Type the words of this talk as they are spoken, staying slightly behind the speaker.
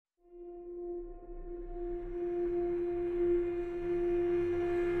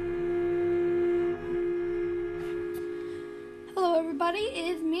everybody,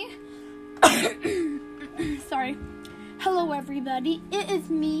 it is me. Sorry. Hello, everybody. It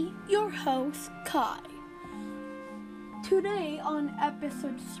is me, your host, Kai. Today on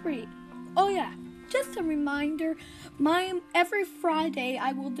episode 3. Oh yeah, just a reminder, every Friday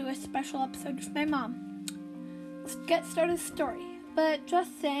I will do a special episode with my mom. Let's get started with the story. But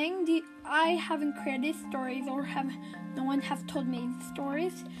just saying, I haven't created stories no one has told me the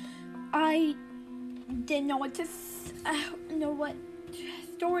stories. I didn't know what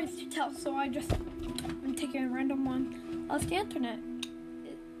stories to tell, so I'm taking a random one off the internet.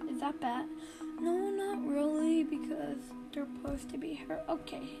 Is that bad? No, not really, because they're supposed to be her.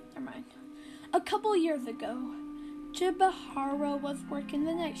 Okay, never mind. A couple years ago, Chibahara was working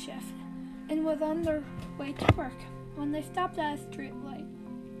the night shift and was on their way to work when they stopped at a street light.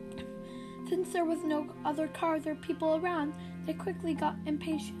 Since there was no other cars or people around, they quickly got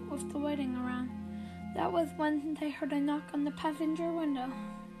impatient with the waiting around. That was when they heard a knock on the passenger window.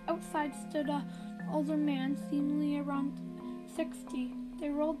 Outside stood an older man, seemingly around 60. They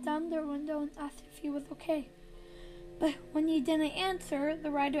rolled down their window and asked if he was okay. But when he didn't answer, the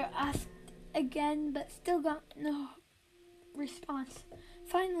rider asked again, but still got no response.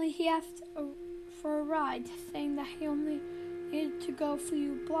 Finally, he asked for a ride, saying that he only needed to go a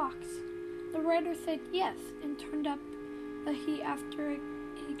few blocks. The rider said yes and turned up after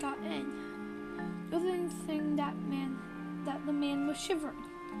he got in. Noticing that the man was shivering.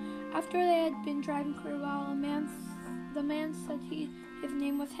 After they had been driving for a while, the man said his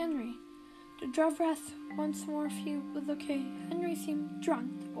name was Henry. The driver asked once more if he was okay. Henry seemed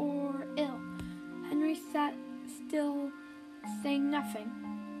drunk or ill. Henry sat still, saying nothing.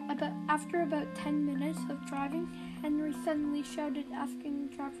 After about 10 minutes of driving, Henry suddenly shouted, asking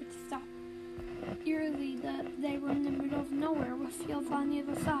the driver to stop. Eerily, they were in the middle of nowhere with fields on the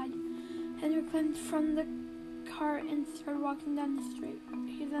other side. Henry climbed from the car and started walking down the street.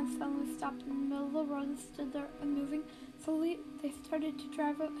 He then suddenly stopped in the middle of the road and stood there unmoving. Slowly, they started to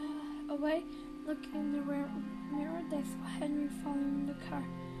drive away. Looking in the rear mirror, they saw Henry following the car.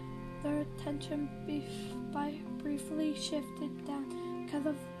 Their attention briefly shifted down because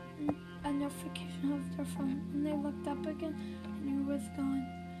of a notification of their phone. When they looked up again, Henry was gone.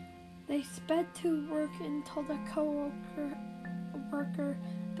 They sped to work and told a worker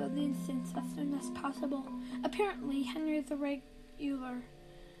about the incident as soon as possible. Apparently, Henry is a regular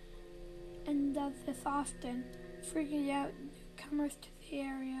and does this often, freaking out newcomers to the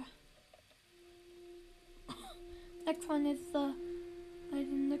area. Next one is the light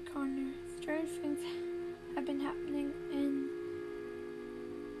in the corner. Strange things have been happening in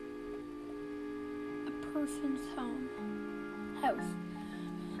a person's house.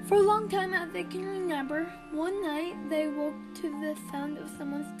 For a long time, as they can remember, one night they woke to the sound of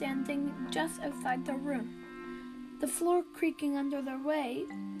someone standing just outside their room. The floor creaking under their weight,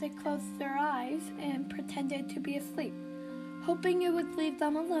 they closed their eyes and pretended to be asleep, hoping it would leave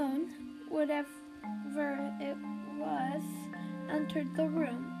them alone. Whatever it was entered the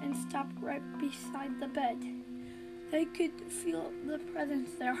room and stopped right beside the bed. They could feel the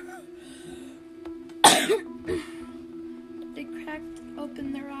presence there. They cracked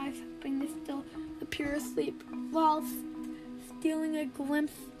open their eyes, hoping to still appear asleep, while stealing a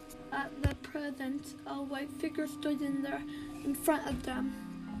glimpse at the presence. A white figure stood in front of them.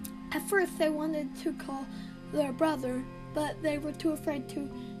 At first, they wanted to call their brother, but they were too afraid to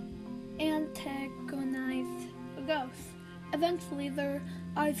antagonize the ghost. Eventually, their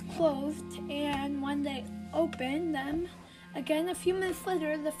eyes closed, and when they opened them again a few minutes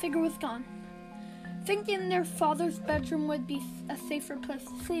later, the figure was gone. Thinking their father's bedroom would be a safer place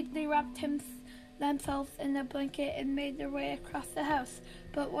to sleep, they wrapped themselves in a blanket and made their way across the house.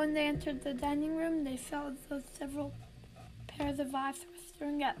 But when they entered the dining room, they felt as though several pairs of eyes were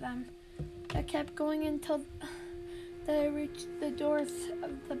staring at them. They kept going until they reached the doors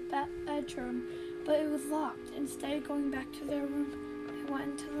of the bedroom, but it was locked. Instead of going back to their room, they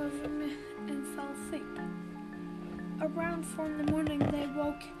went into the room and fell asleep. Around 4 a.m, they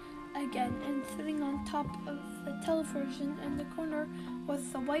woke again, and sitting on top of the television in the corner was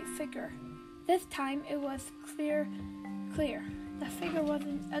the white figure. This time it was clear. The figure was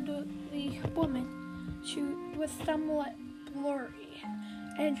an elderly woman. She was somewhat blurry,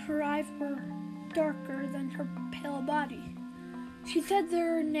 and her eyes were darker than her pale body. She said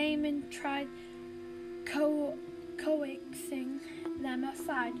their name and tried coaxing them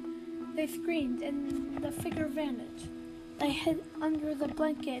aside. They screamed, and the figure vanished. They hid under the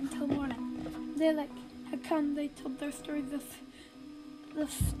blanket until morning. They had come. They told their story to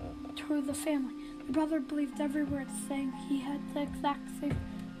the family. The brother believed every word, saying he had the exact same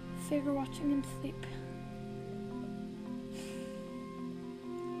figure watching him sleep.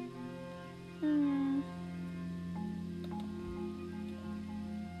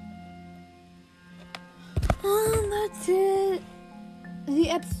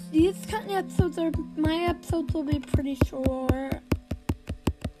 these kind of episodes my episodes will be pretty short.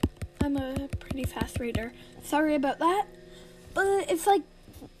 I'm a pretty fast reader. Sorry about that. But it's like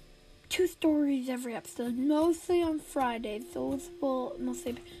 2 stories every episode, mostly on Fridays. Those will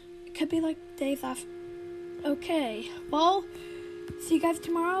mostly it could be like days off. Okay, well, see you guys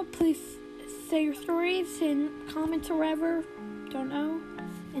tomorrow. Please say your stories in comments or wherever. Don't know.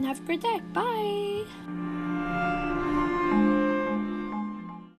 And have a great day. Bye.